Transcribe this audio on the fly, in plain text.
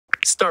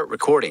Start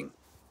recording.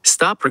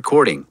 Stop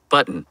recording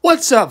button.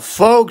 What's up,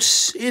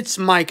 folks? It's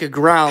Micah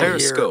Growl here.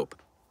 Periscope.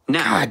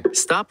 Now, God.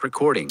 stop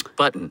recording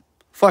button.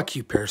 Fuck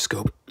you,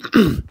 Periscope.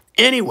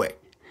 Anyway,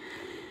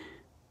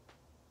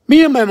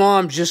 me and my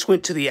mom just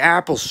went to the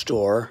Apple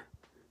store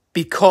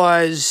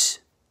because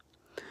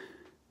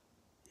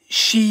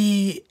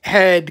she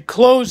had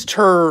closed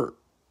her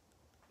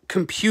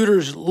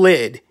computer's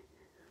lid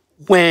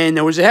when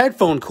there was a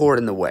headphone cord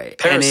in the way.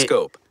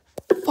 Periscope.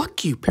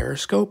 Fuck you,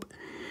 Periscope.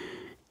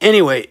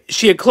 Anyway,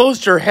 she had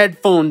closed her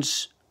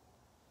headphones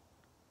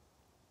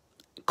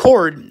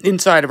cord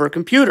inside of her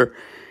computer.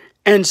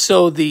 And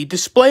so the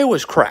display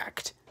was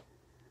cracked.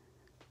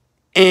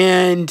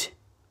 And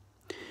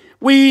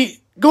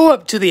we go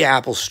up to the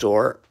Apple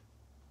store,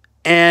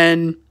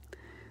 and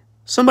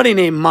somebody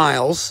named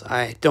Miles,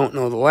 I don't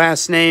know the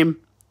last name,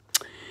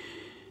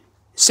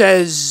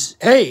 says,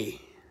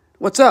 "Hey,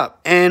 what's up?"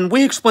 And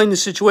we explain the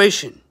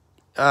situation.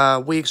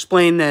 We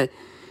explain that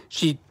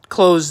she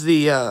closed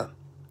the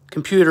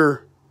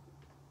computer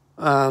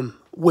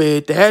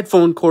with the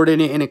headphone cord in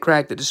it, and it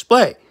cracked the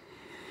display.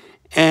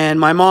 And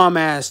my mom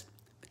asked,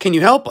 "Can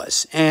you help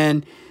us?"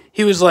 And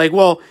he was like,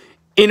 "Well,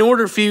 in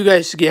order for you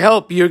guys to get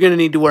help, you're going to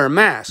need to wear a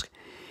mask."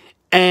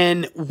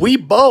 And we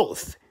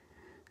both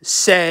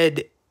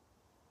said,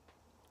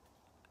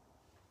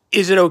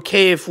 "Is it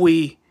okay if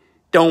we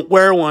don't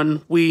wear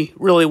one? We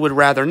really would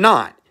rather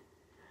not."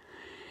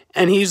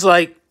 And he's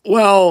like,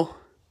 "Well,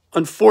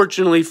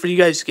 unfortunately for you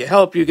guys to get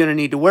help, you're going to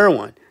need to wear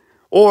one.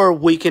 Or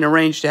we can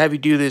arrange to have you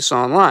do this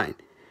online."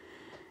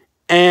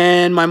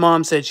 And my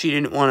mom said she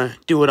didn't want to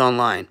do it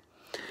online.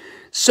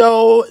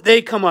 So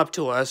they come up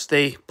to us,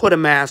 they put a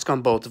mask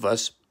on both of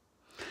us,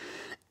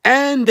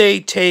 and they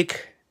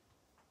take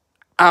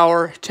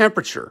our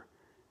temperature.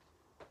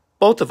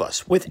 Both of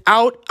us,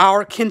 without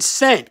our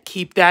consent.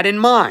 Keep that in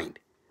mind.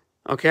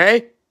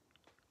 Okay?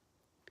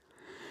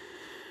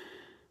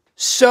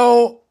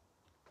 So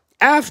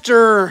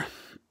after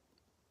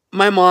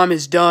my mom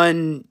is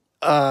done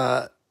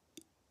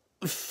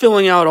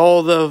filling out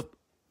all the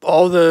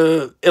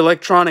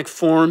electronic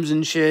forms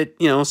and shit,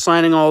 you know,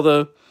 signing all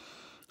the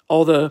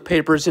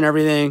papers and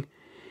everything,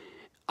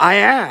 I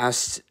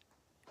asked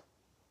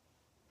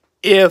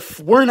if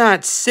we're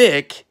not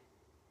sick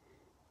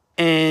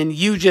and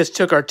you just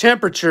took our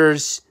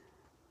temperatures,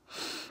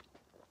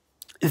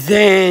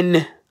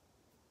 then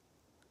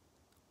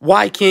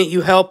why can't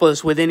you help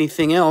us with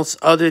anything else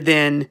other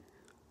than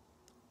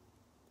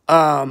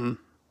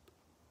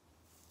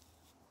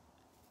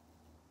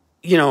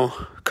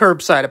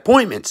curbside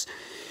appointments?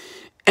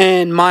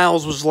 And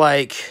Miles was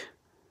like,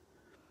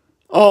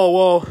 "Oh,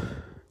 well,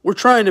 we're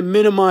trying to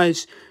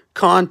minimize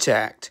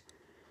contact."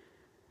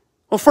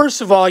 Well,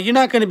 first of all, you're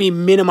not going to be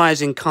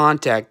minimizing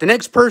contact. The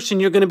next person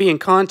you're going to be in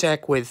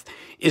contact with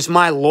is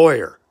my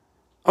lawyer.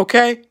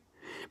 Okay?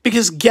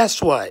 Because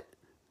guess what?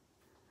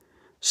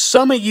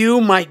 Some of you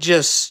might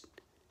just,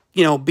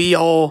 be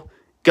all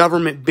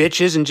government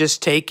bitches and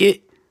just take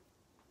it.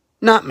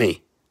 Not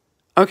me.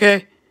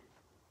 Okay?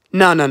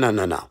 No.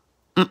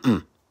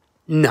 Mm-mm.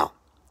 No.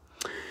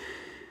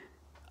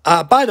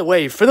 By the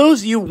way, for those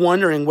of you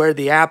wondering where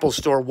the Apple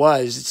store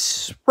was,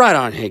 it's right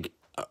on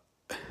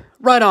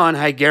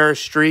Higuera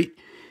Street,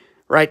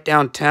 right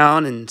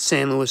downtown in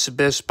San Luis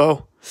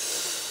Obispo.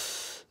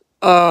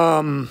 But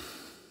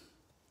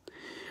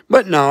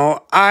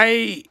no,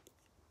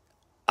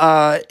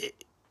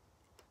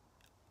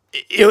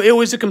 it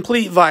was a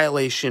complete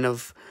violation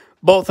of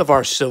both of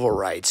our civil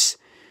rights.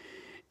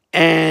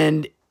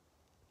 And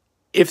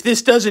if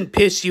this doesn't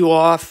piss you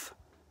off,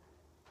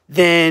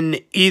 then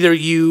either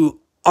you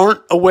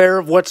aren't aware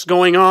of what's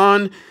going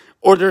on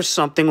or there's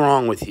something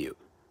wrong with you.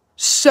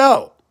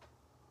 So,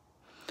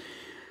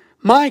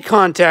 my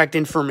contact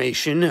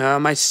information,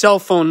 my cell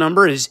phone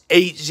number is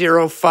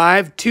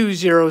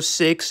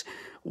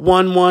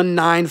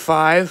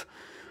 805-206-1195.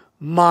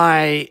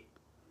 My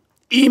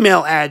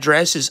email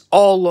address is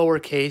all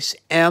lowercase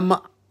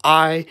MICAHGRAUEL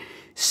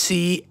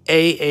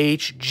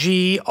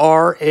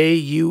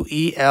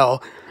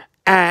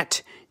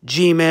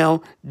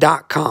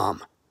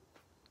 @gmail.com.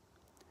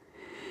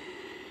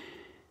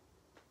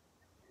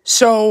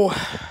 So,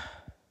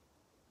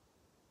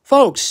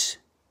 folks,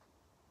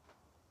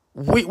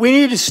 we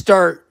need to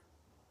start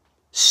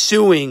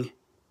suing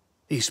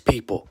these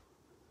people,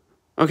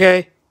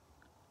 okay?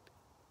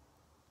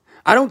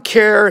 I don't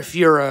care if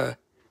you're a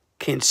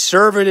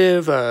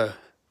conservative, a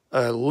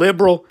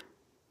liberal.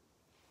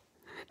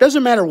 It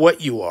doesn't matter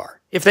what you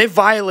are. If they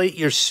violate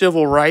your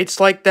civil rights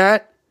like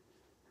that,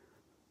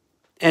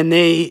 and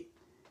they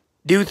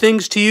do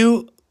things to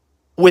you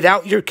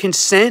without your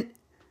consent,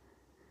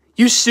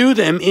 you sue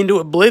them into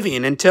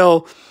oblivion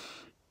until,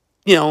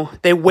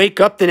 they wake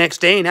up the next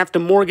day and have to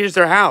mortgage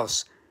their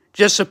house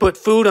just to put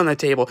food on the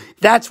table.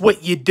 That's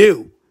what you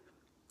do.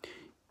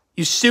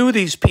 You sue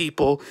these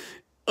people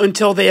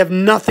until they have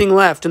nothing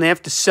left and they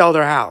have to sell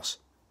their house.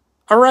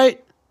 All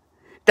right?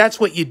 That's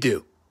what you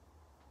do.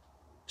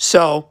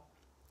 So,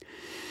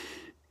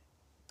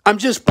 I'm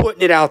just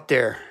putting it out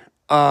there.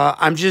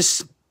 I'm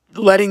just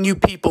letting you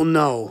people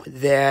know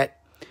that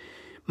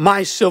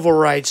my civil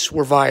rights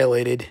were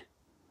violated.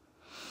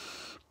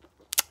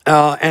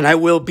 And I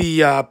will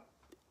be,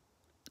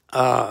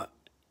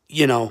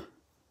 you know,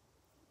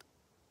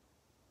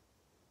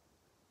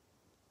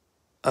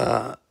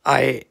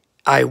 I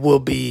will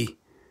be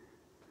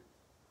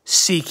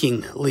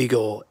seeking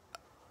legal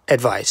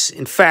advice.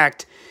 In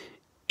fact,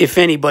 if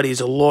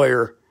anybody's a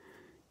lawyer,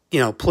 you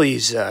know,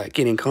 please get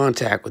in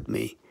contact with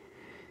me.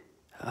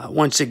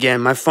 Once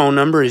again, my phone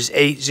number is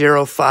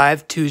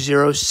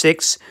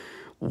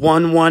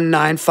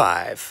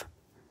 805-206-1195.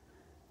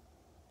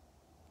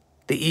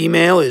 The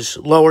email is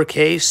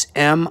lowercase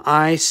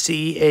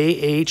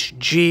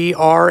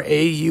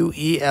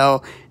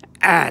MICAHGRAUEL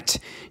at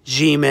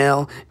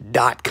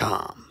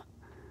gmail.com.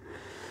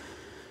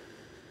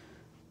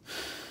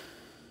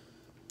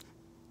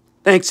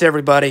 Thanks,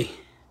 everybody.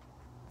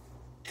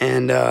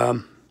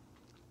 And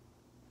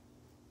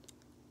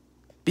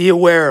be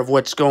aware of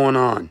what's going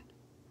on.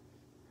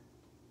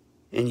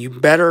 And you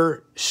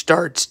better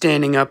start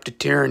standing up to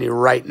tyranny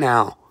right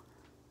now.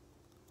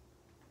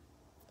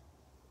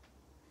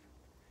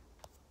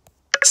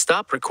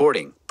 Stop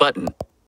recording button.